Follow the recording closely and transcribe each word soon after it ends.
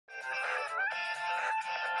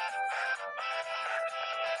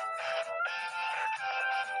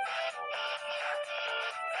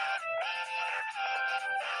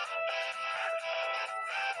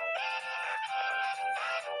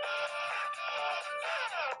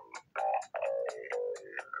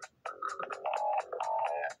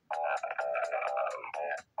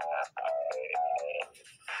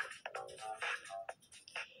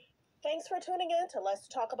Thanks for tuning in to Let's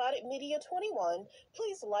Talk About It Media 21.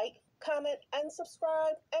 Please like, comment, and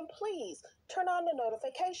subscribe, and please turn on the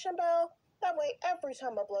notification bell. That way, every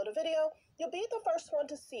time I upload a video, you'll be the first one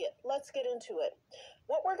to see it. Let's get into it.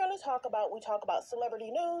 What we're going to talk about, we talk about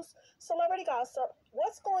celebrity news, celebrity gossip,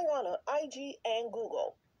 what's going on IG and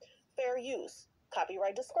Google, fair use,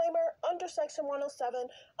 copyright disclaimer, under Section 107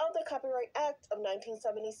 of the Copyright Act of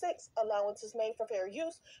 1976, allowances made for fair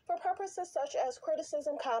use for purposes such as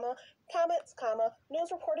criticism, comments,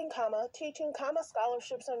 news reporting, teaching,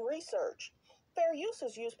 scholarships, and research. Fair use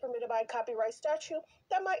is use permitted by copyright statute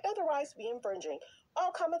that might otherwise be infringing.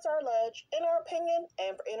 All comments are alleged, in our opinion,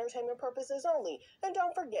 and for entertainment purposes only. And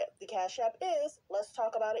don't forget, the Cash App is Let's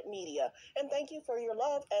Talk About It Media. And thank you for your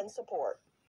love and support.